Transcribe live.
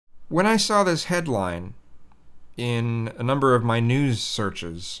When I saw this headline in a number of my news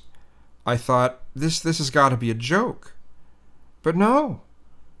searches, I thought, this has got to be a joke. But no.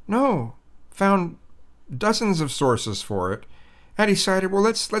 Found dozens of sources for it, and decided, well,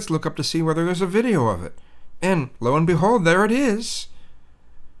 let's look up to see whether there's a video of it. And lo and behold, there it is.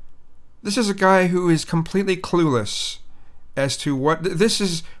 This is a guy who is completely clueless as to what this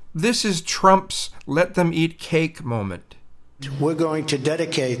is Trump's let them eat cake moment. We're going to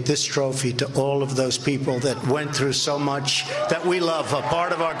dedicate this trophy to all of those people that went through so much, that we love, a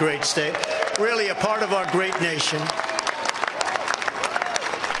part of our great state, really a part of our great nation.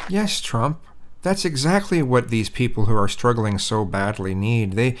 Yes, Trump. That's exactly what these people who are struggling so badly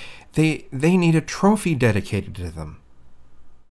need. They need a trophy dedicated to them.